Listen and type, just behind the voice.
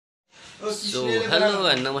So hello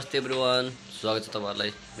and नमस्ते everyone, स्वागत छ तपाईहरुलाई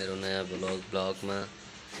मेरो नयाँ ब्लगमा।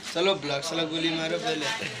 चलो ब्लग सला गोली मारो पहिले।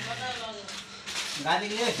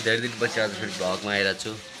 धेरै दिनपछि आज फेरि ब्लगमा आइरहेको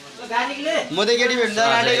छु। म त केटी भेट्न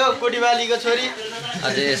आँटेको कोटीबालीको छोरी।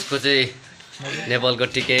 आज यसको चाहिँ नेपालको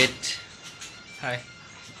ticket. Hi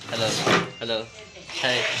hello hello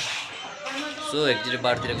hi. So एकचोटि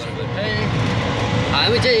बाटोतिर गएर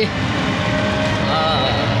हामी चाहिँ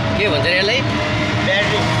के भन्छ यसलाई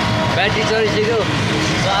ब्याट्री चढिसक्यो।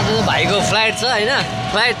 आज चाहिँ भाइको फ्लाइट छ होइन,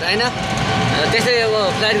 फ्लाइट होइन त्यसै अब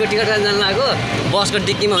फ्लाइटको टिकट काट्न जानु लाग्यो। बसको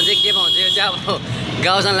डिक्कीमा हुन्छ केमा हुन्छ यो चाहिँ अब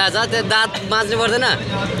गाउँ जानु लाग्छ। त्यो दाँत माझ्नु पर्दैन,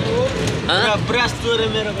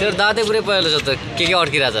 त्यो दाँतै पुरै पहिलो छ त के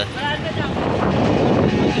अड्किरहेछ।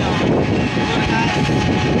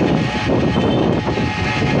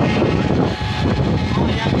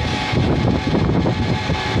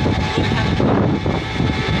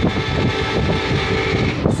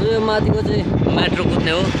 सो यो माथिको चाहिँ मेट्रो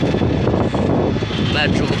कुद्ने हो,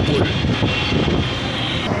 मेट्रोको पुल।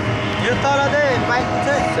 यो तल चाहिँ बाइक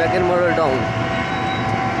चाहिँ second model town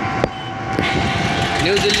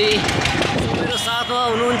new Delhi. मेरो साथमा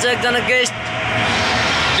हुनुहुन्छ एकजना गेस्ट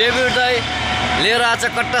डेभिड दाइ, लिएर आएको छ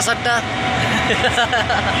कट्टा सट्टा।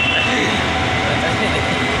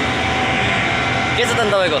 के छ त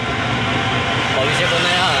तपाईँको भविष्यको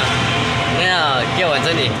नयाँ के भन्छ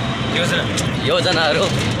नि योजनाहरू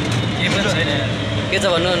के छ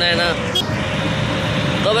भन्नु? नयाँ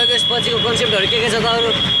तपाईँको यसपछिको कन्सेप्टहरू के छ त अरू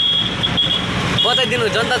बताइदिनु।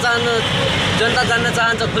 जनता जान्न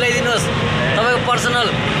चाहन्छ, खुलाइदिनुहोस् तपाईँको पर्सनल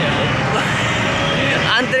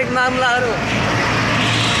आन्तरिक मामलाहरू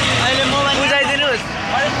अहिले मोबाइल बुझाइदिनुहोस्।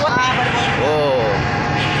 हो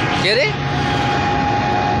के अरे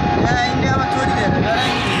इन्डियामा चोरी धेरै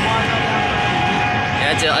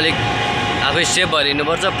यहाँ चाहिँ अलिक आफै सेफ भएर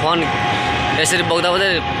हिँड्नुपर्छ। फोन यसरी बोक्दा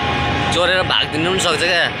चोरेर भागिदिनु पनि सक्छ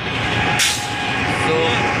क्या। सो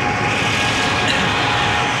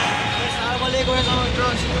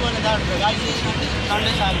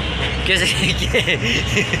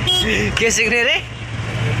के सिक्ने रे?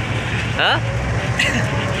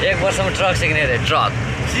 एक वर्षमा ट्रक सिक्ने रे? ट्रक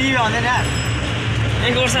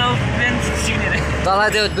एक वर्षमा प्लेन सिक्ने रे। तँलाई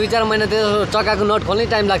त्यो 2-4 महिना त्यो चक्काको नट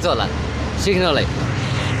खोल्नै टाइम लाग्छ होला सिक्नलाई।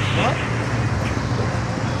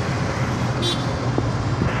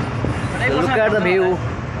 Look at the view.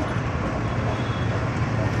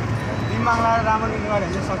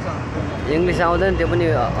 English आउँदैन, त्यो पनि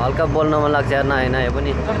हल्का बोल्न मन लाग्छ यार। नआए नआए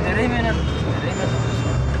पनि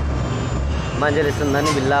मान्छेले सुन्दा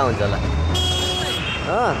नि बिल्ला हुन्छ होला।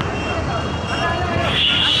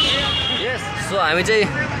 यस। सो हामी चाहिँ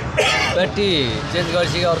ब्याट्री चेन्ज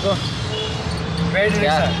गरिसक्यो। अर्को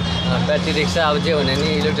ब्याट्री रिक्सा अब चाहिँ हुने नि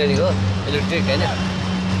इलेक्ट्रिक हो, इलेक्ट्रिक होइन।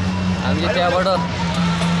 हामी चाहिँ त्यहाँबाट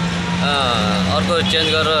अर्को चेन्ज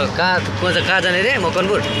गरेर कहाँ जाने रे?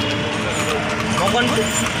 मकनपुर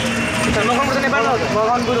त नेपालमा हो।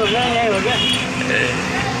 मकनपुर हो क्या, यहीँ हो क्या।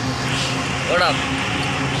 वडा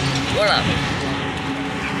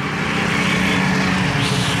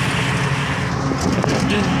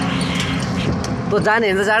तो जाने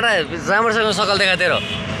हिँड्दा चाँडा राम्रोसँग सकल देखा तेरो।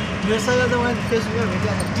 मेरोसँग त मैले फेसबुकमा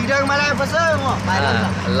भेटेँ। टिकटकमा लाइभ बस्छ म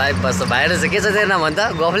लाइभ बस्छ भाइरल छ। के छ तेरो नाम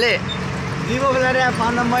भन्छ गफले? दिपक ल्याएर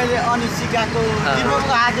भन्न मैले अनि सिकाएको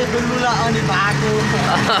दिपकको हाते दुलुला अनि भएको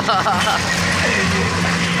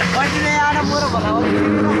कहिले आएर मोरो भला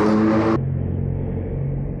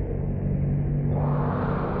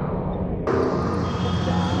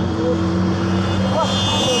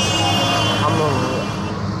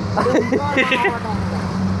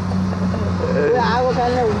आगो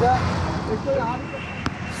फाल्ने हुन्छ।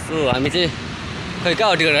 सो हामी चाहिँ खै कहाँ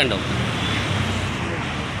हो टिकट काट्नु?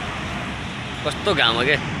 कस्तो घाम हो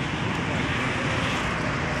क्या।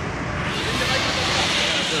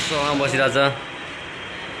 सोमा बसिरहेछ।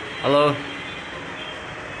 हेलो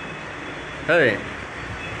है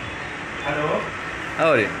हेलो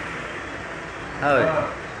हौरे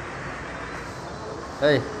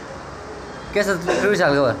है के छ टुरिस्ट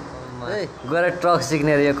हालको खबर? है गएर ट्रक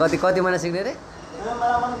सिक्ने रे? कति महिना सिक्ने रे?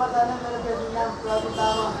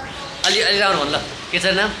 अलि राम्रो भन्नु ल। के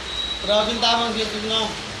छ नाम? प्रवीण तामाङ फेसबुक नाम।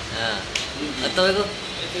 तपाईँको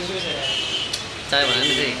चाय भने नि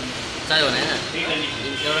चाहिँ चाय भने होइन,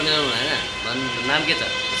 एउटा मिलाउनु होइन। नाम के छ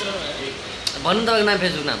भन्नु? तपाईँको नाम,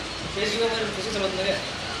 फेसबुक नाम?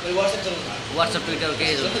 वाट्सएप ट्विटर के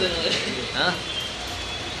छ? 8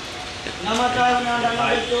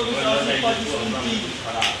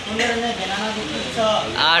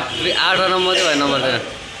 नम्बर चाहिँ भयो नम्बर चाहिँ।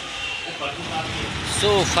 सो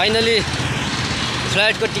फाइनली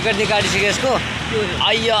फ्लाइटको टिकट निकालिसक्यो यसको।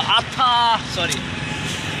 आइया आथा सरी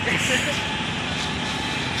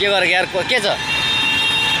के गरेको यार के छ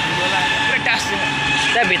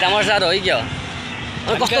त्यहाँ भित्तामा साह्रो है क्या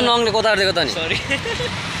अनि कस्तो नङले कोतारिदिएको त नि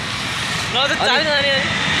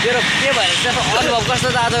तेरो के भएर त्यस्तो अनुभव कस्तो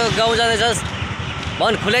त आज गाउँ जाँदैछस्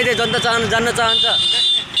भन खुलाइदिए जनता जान्न चाहन्छ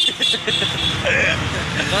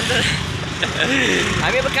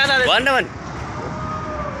हामी अब कहाँ जाँदैछौँ भन न भन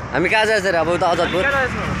हामी कहाँ जाँदैछ अब उता अजदपुर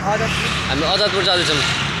हामी अजदपुर जाँदैछौँ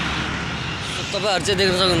तपाईँहरू चाहिँ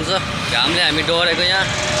देख्न सक्नुहुन्छ घामले हामी डढेको यहाँ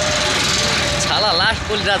छाला लास्ट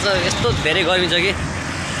पोलिरहेको छ यस्तो धेरै गर्मी छ कि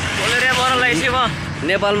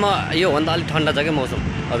नेपालमा योभन्दा अलिक ठन्डा छ क्या मौसम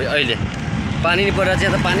अब अहिले पानी नि परिरहेको छ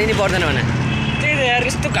यहाँ त पानी नि पर्दैन भने त्यही त यार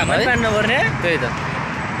यस्तो घाम पानी नपर्ने त्यही त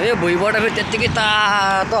यो भुइँबाट फेरि त्यत्तिकै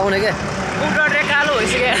तातो आउने क्या कालो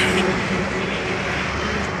भइसक्यो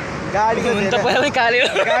गाडीको त पहिल्यै काल्यो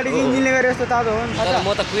गाडीको इन्जिनले गरेर यस्तो तातो हो नि म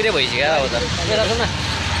त कुहिरै भइसक्यो अब त यता सुन न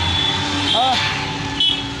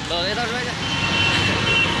ल यता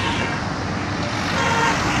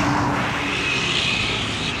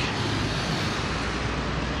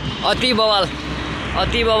अति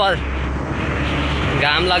बवाल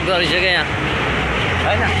घाम लाग्दो रहेछ क्या यहाँ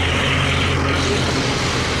होइन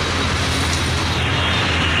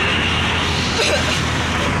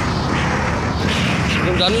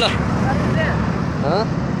जानु ल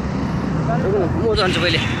म जान्छु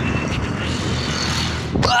पहिले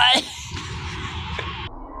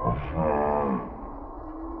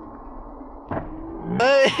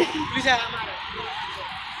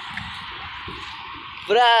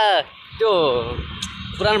पुरा त्यो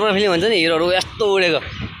पुरानो फिल्म भन्छ नि हिरोहरू यस्तो उडेको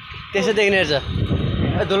त्यसै देख्ने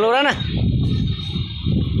रहेछ धुलो र न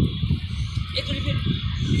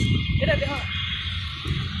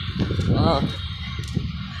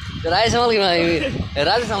राज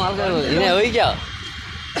समालको हिँडे हो कि क्या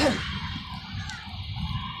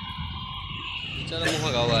चलो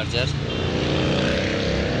मुख गाउँ हार्छ यार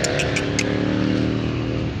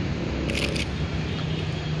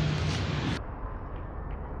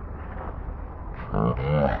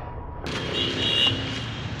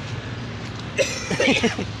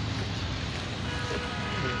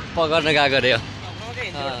पकड़ने का करे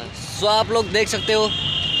सो आप लोग देख सकते हो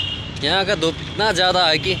यहाँ का धूप इतना ज़्यादा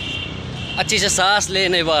है कि अच्छी से सांस ले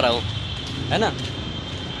नहीं पा रहा हूँ है ना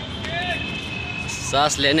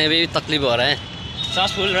सांस लेने में भी तकलीफ हो रहा है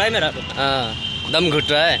सांस फूल रहा है मेरा तो हाँ दम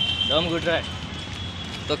घुट रहा है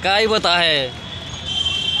तो क्या ही बता है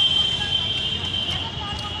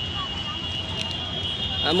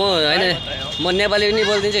म होइन म नेपाली पनि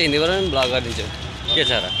बोलिदिन्छु हिन्दीबाट पनि भ्लग गरिदिन्छु के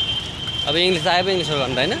छ र अब इङ्ग्लिस आए पनि इङ्ग्लिसबाट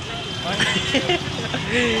गर्नु त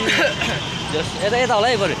होइन यता होला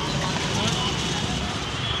है बरु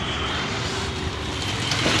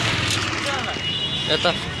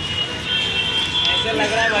यता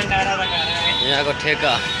यहाँको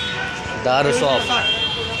ठेका दारू सप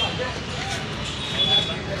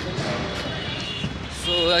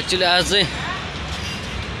सो एक्चुअली आज चाहिँ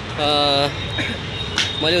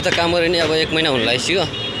मैले उता काम गरेँ नि अब 1 महिना हुन लागिसक्यो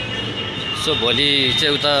सो भोलि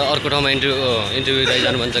चाहिँ उता अर्को ठाउँमा इन्टरभ्यू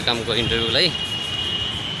जानु भन्छ कामको इन्टरभ्यूलाई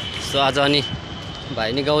सो आज अनि भाइ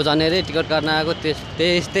नि गाउँ जाने रे टिकट काट्न आएको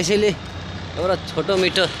त्यसैले एउटा छोटो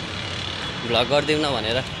मिठो भ्लग गरिदिउँ न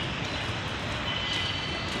भनेर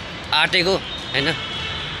आँटेको होइन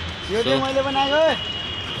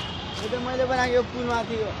मैले बनाएको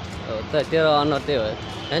पुलमाथि हो तेरो अनुहार त्यही हो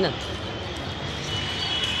होइन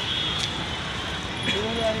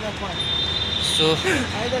सो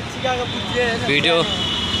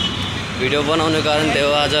भिडियो बनाउने कारण त्यो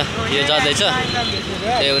आज यो जाँदैछ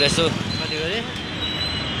त्यही भएर यसो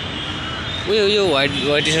उयो वाइट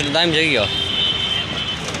टी सर्ट दामी छ कि हो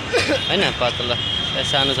होइन पातला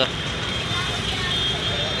सानो छ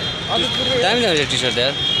दामी दामी छ टी सर्ट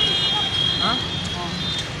यार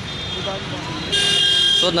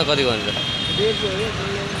सोध्न कति गर्नु त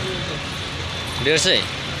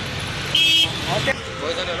 150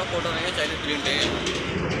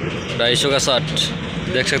 250 का शर्ट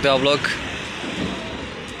देख सकते हो आप लोग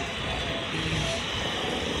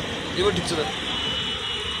ये वो ठीक से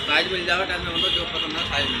साइज मिल जाएगा टाइम में जो पसंद है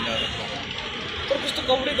साइज मिल जाएगा तो कुछ तो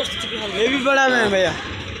कपड़े कुछ ये भी बड़ा है भैया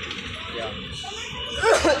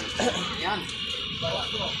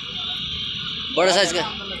बड़ा साइज का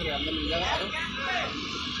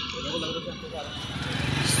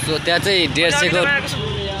सो त्यहाँ चाहिँ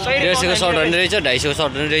 150 को सर्ट हुने रहेछ 250 को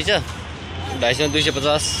सर्ट हुने रहेछ 250 में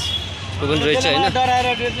 250 को पनि रहेछ होइन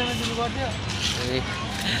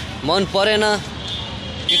मन परेन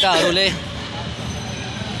केटाहरूले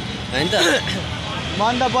होइन त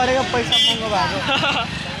मन त परेको पैसा महँगो भएको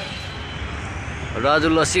राजु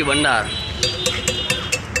लस्सी भण्डार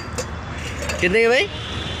कितने के भाई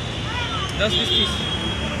 10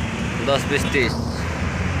 20 30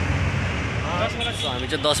 हामी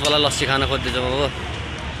चाहिँ 10 वाला लस्सी खान खोज्दैछौँ अब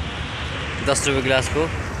 10 रुपियाँ गिलासको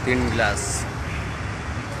 3 गिलास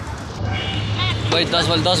भाइ 10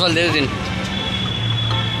 वाला दे दिन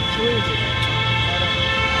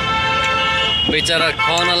बेचारा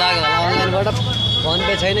खुवाउन लाग्यो होला अनलाइनबाट फोन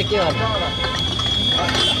पे छैन के गर्नु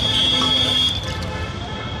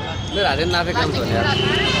मेरो हातले नाफे काम छ यार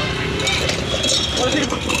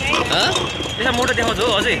यसमा मोटो देखाउँछ हो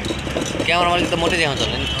अझै क्यामेरामा त मोटै देखाउँछ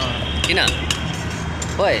होला नि किन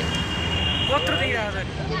खोइ कत्रो देखिरहेको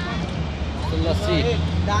छ लस्सी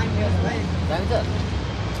दामी छ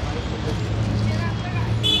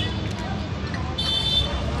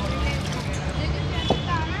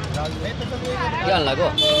के हाल्नु लाग्यो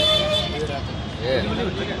ए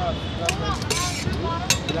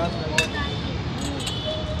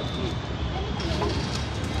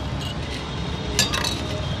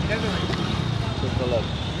कलर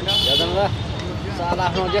हेर्दैन ल साला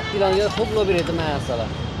आफ्नो जति लाउँछ खुब लोभी रहेछ माया साला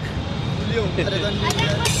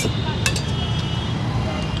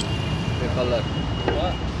कलर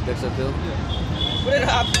देख सकते हो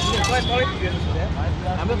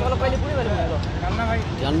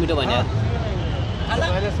झन् मिठो भने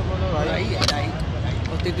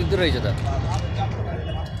त्यति रहेछ त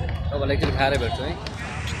तपाईँलाई एकचोटि खाएर भेट्छु है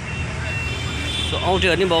सो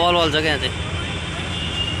औँठीहरू नि बवाल छ क्या यहाँ चाहिँ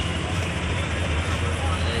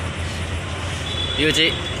यो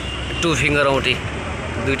चाहिँ 2 फिङ्गर औँठी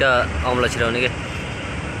 2टा औँला छिराउने क्या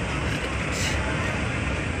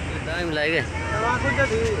दामी लाग्यो क्या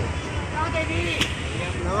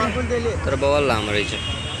तर बवाल लामो रहेछ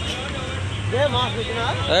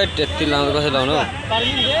ए त्यति लामो कसरी लाउनु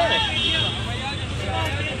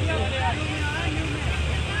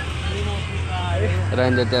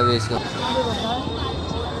रहने देते अभी इसको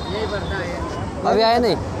अभी आए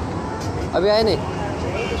नहीं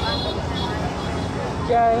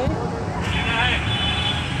क्या है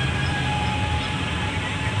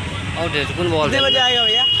और कौन बोल कितने बजे आएगा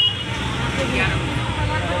भैया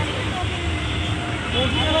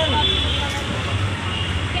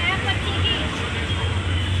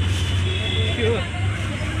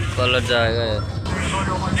कलर जाएगा यार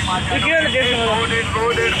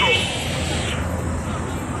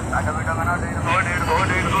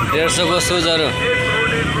 150 को सुजहरू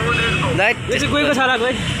लाइट गएको छ होला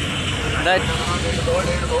गए लाइट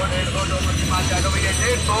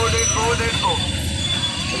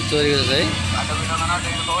चोरीको छ है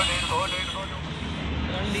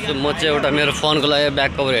म चाहिँ एउटा मेरो फोनको लागि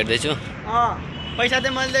ब्याक कभर हेर्दैछु पैसा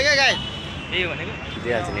चाहिँ मैले दिएँ क्या गाई त्यही भनेको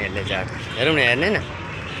दिइहाल्छ नि यसले चाट हेरौँ न हेर्ने न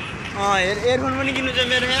एयरफोन पनि किन्नु छ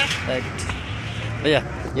मेरो यहाँ राइट भैया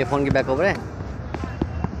ये फ़ोन की बैक कवर है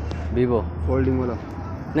वीवो फोल्डिङ वाला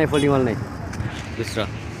नहीं फोल्डिंग वाला नहीं दूसरा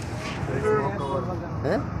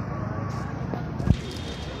है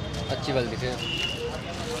अच्छी वाली दिखे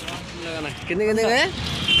लगाना कितने कितने का है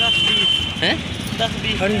 10 20 हैं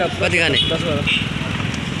कति खाने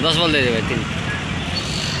 10 वाला दे दे भाइ 3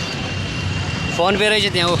 फोन पे रहेछ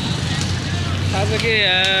त्यहाँ हो आज के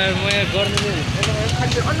यार म गर्नु नि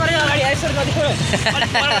अनमारे अगाडि आइसर गरि खोल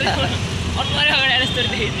अनमारे अगाडि आइसर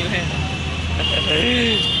देखिदियो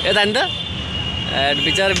यता नि त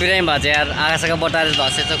बिचारा बिरामी भएको छ यार आँखासाका बटाएर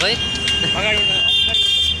धसेछ खोइ अगाडि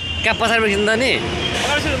क्या पछाडि खिच्नु त नि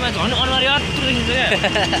अगाडि सुरुमा झन् अनमारे अत्रो देखिन्छ क्या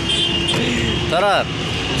तर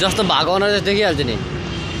जस्तो भएको अनुहार चाहिँ देखिहाल्छ नि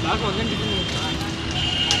भएको हुन्छ नि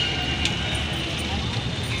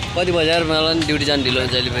कति बजार मलाई पनि ड्युटी जानु ढिलो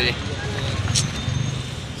हुन्छ अहिले फेरि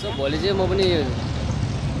सो भोलि चाहिँ म पनि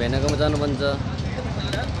भेनाकोमा जानुपर्ने छ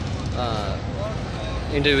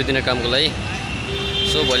इन्टरभ्यू दिन कामको लागि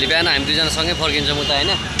सो भोलि बिहान हामी दुईजना सँगै फर्किन्छौँ उता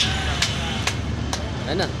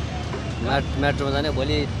होइन मेट्रोमा जाने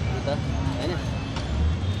भोलि उता होइन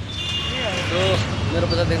सो मेरो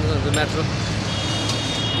पछि देख्न सक्नुहुन्छ मेट्रो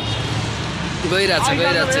गइरहेछ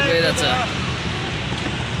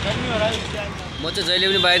म चाहिँ जहिले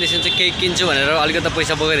पनि बाहिर निस्किन्छ केही किन्छु भनेर अलिकति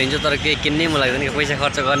पैसा बोकेर हिँड्छु तर केही किन्नै मन लाग्दैन पैसा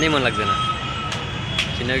खर्च गर्नै मन लाग्दैन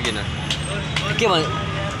किन के भन्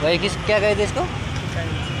भाइ क्या गयो त्यसको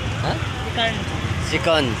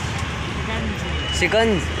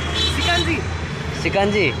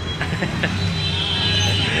सिकन्जी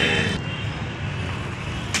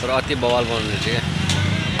तर अति बवाल बनाउनु रहेछ क्या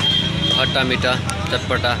खट्टा मिठा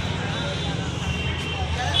चटपटा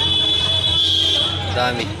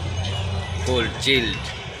दामी कोल्ड चिल्ड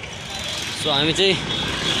सो हामी चाहिँ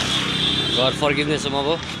घर फर्किँदैछौँ अब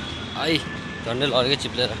आई झन्डै लड्यो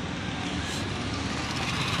चिप्लेर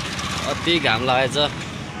अति घाम लागेछ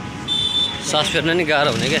सास फेर्न नि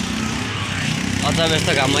गाह्रो हुने क्या अचार व्यस्त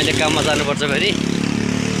घाम मैले काममा जानुपर्छ फेरि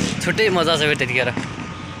छुट्टै मजा छ त्यतिखेर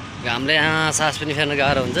घामले सास पनि फेर्न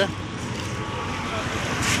गाह्रो हुन्छ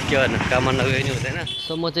के गर्नु काममा नगए नि हुँदैन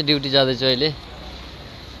सो म चाहिँ ड्युटी जाँदैछु अहिले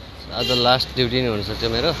आज लास्ट ड्युटी नै हुनसक्छ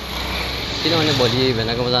मेरो किनभने भोलि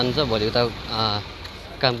भेनाकोमा जानु छ भोलि उता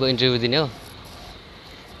कामको इन्टरभ्यू दिने हो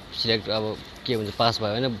सिलेक्ट अब के हुन्छ पास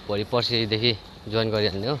भयो भने भोलि पर्सिदेखि जोइन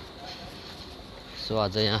गरिहाल्ने हो सो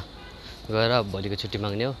आज यहाँ गएर भोलिको छुट्टी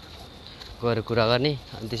माग्ने हो गएर कुरा गर्ने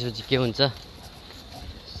अनि त्यसपछि के हुन्छ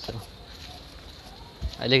सो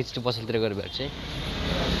अहिले एकचोटि पसलतिर गएर भेट्छ है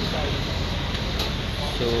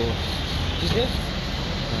सो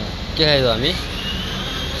के खायो हामी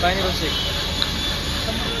पाइनएप्पल सेक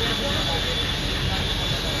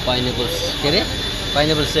पाइनएप्पल के अरे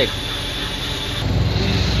पाइनएप्पल सेक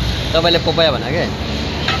तपाईँले पपाया भने क्या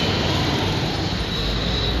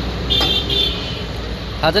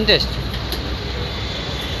खान्छ नि टेस्ट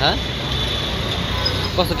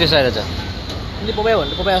कस्तो टेस्ट आइरहेछ पपाया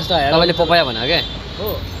भन्नु पपाया जस्तो आयो तपाईँले पपाया भने क्या हो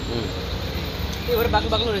त्यही भएर बाक्लो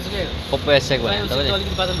बाक्लो रहेछ क्या पपाया सेक भने तपाईँले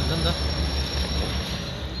अलिकति बादल हुन्छ नि त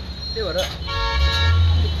त्यही भएर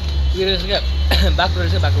उयो रहेछ क्या बाक्लो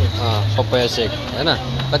रहेछ बाक्लो पपाया सेक होइन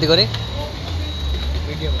कति गरे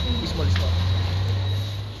मिडियम स्मल स्मल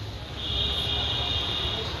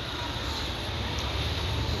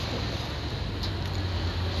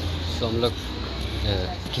सो हम लोग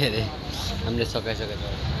के अरे हामीले सकाइसकेको छ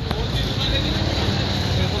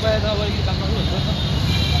पपाया त अब अलिकति बाक्लो हुन्छ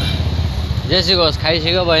जेसुको होस्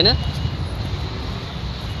खाइसक्यो भएन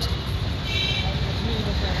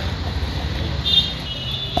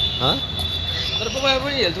तर पपाया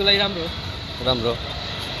पनि हेल्थको लागि राम्रो हो राम्रो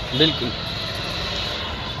बिल्कुल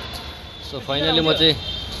सो फाइनली म चाहिँ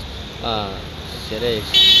के अरे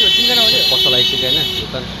तिनजना हो पसल आइसक्यो होइन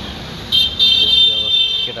दोकान त्यसपछि अब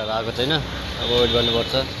केटाहरू आएको छैन अब वेट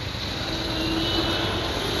गर्नुपर्छ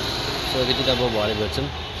सो एकचोटि अब भरे भेट्छौँ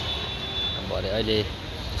भरे अहिले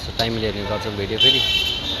यसो टाइम लिएर गर्छौँ भिडियो फेरि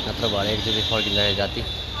नत्र भरे एकचोटि फर्किँदाखेरि राति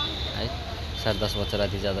है 10:30 बज्छ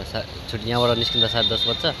राति जाँदा छुट्टी यहाँबाट निस्किँदा 10:30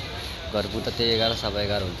 बज्छ घर पुग्दा त्यही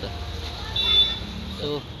 11:15 हुन्छ सो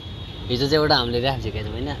हिजो चाहिँ एउटा हामीले ऱ्याप झिकेको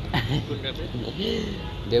छौँ होइन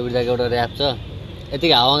डेभिड दाको एउटा ऱ्याप छ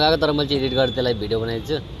यतिकै हावा गएको तर मैले चाहिँ एडिट गरेर त्यसलाई भिडियो बनाएको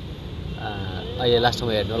छु अहिले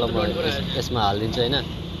लास्टमा हेर्नु होला म यसमा हालिदिन्छु होइन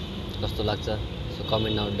कस्तो लाग्छ so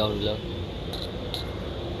comment down below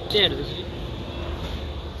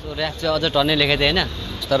so rap चाहिँ अझ टन्नै लेखेको थिएँ होइन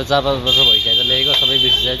तर 4-5 वर्ष भइसकेको लेखेको सबै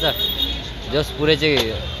बिर्सिसकेको छ जस पुरै चाहिँ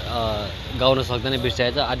गाउन सक्दैन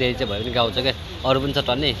बिर्सिरहेको छ आधी चाहिँ भयो भने गाउँछ क्या अरू पनि छ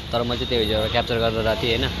टन्नै तर मैले चाहिँ त्यो हिजो क्याप्चर गरेर राति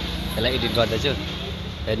होइन त्यसलाई एडिट गर्दैछु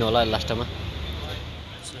हेर्नु होला लास्टमा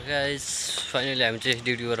सो गाइस फाइनली हामी चाहिँ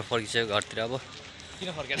ड्युटी गरेर फर्किसक्यो घरतिर अब किन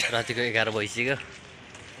फर्केर रातिको 11 भइसक्यो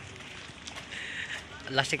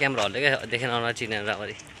लास्टै क्यामेरा हल्यो क्या देखेन अनुहार चिनेर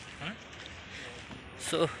राम्ररी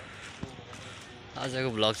सो आजको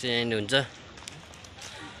भ्लग चाहिँ यहीँ हुन्छ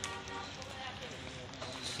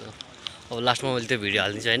सो अब लास्टमा मैले त्यो भिडियो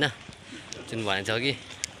हालिदिन्छु होइन जुन भनेको छ कि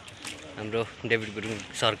हाम्रो डेभिड गुरुङ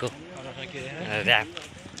सरको ऱ्याप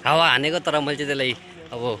हावा हानेको तर मैले चाहिँ त्यसलाई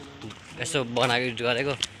अब यसो बनाएको एडिट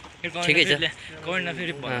गरेको ठिकै छ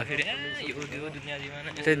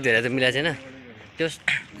त्यति धेरै त मिलाएको छैन त्यो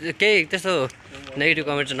केही त्यस्तो नेगेटिभ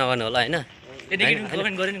कमेन्ट चाहिँ नगर्नु होला होइन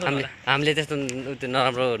हामीले त्यस्तो त्यो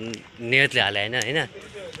नराम्रो नियतले हाले होइन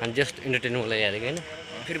हामी जस्ट इन्टरटेनमेन्टको लागि हालेको होइन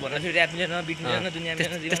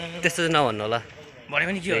त्यस्तो चाहिँ नभन्नु होला भने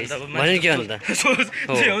पनि के हुन्छ भने के भन्नु त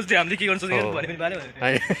हामीले के गर्छ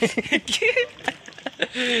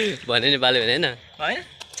भने नि बाल्यो भने होइन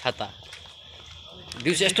छाता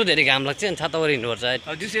दिउँसो यस्तो धेरै घाम लाग्छ नि छाता गरेर हिँड्नुपर्छ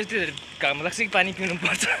दिउँसो यस्तो धेरै घाम लाग्छ कि पानी पिउनु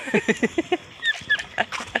पर्छ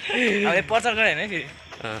हामीले प्रचार गरे होइन फेरि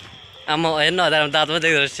आमा हेर्नु हतारमा दाँत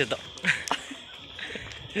मात्रै रहेछ त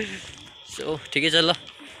सो ठिकै छ ल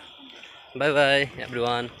by by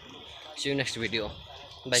everyone C you next video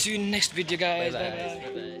by See you in next video guys. Bye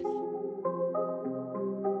bye.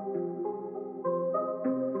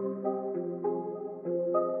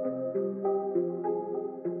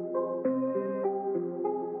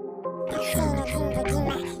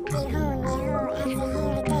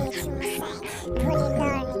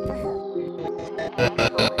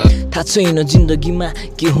 थाहा छैन जिन्दगीमा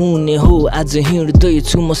के हुने हो आज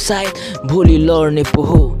हिँड्दैछु म सायद भोलि लड्ने पो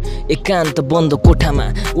हो एकान्त बन्द कोठामा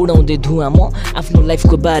उडाउँदै धुवा म आफ्नो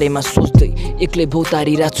लाइफको बारेमा सोच्दै एक्लै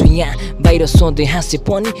भौतारिरहेको छु यहाँ बाहिर सधैँ हाँसे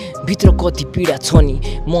पनि भित्र कति पीडा छ नि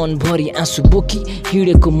मनभरि आँसु बोकी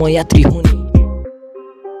हिँडेको म यात्री हुँ नि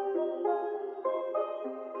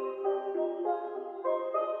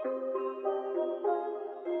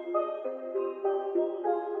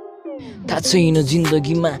थाहा छैन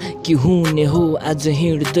जिन्दगीमा के हुने हो आज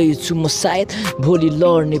हिँड्दैछु म सायद भोलि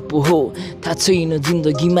लड्ने पो हो थाहा छैन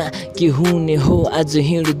जिन्दगीमा के हुने हो आज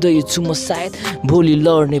हिँड्दैछु म सायद भोलि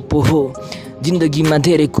लड्ने पो हो जिन्दगीमा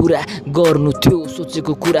धेरै कुरा गर्नु थियो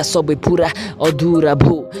सोचेको कुरा सबै पुरा अधुरा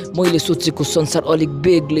भो मैले सोचेको संसार अलिक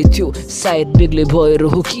बेग्लै थियो सायद बेग्लै भएर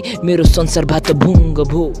हो कि मेरो संसार भात भुङ्ग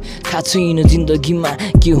भो थाहा छैन जिन्दगीमा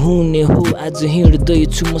के हुने हो आज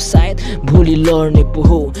हिँड्दैछु म सायद भोलि लड्ने पो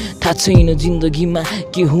हो थाहा छैन जिन्दगीमा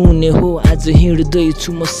के हुने हो आज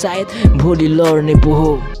हिँड्दैछु म सायद भोलि लड्ने पो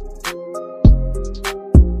हो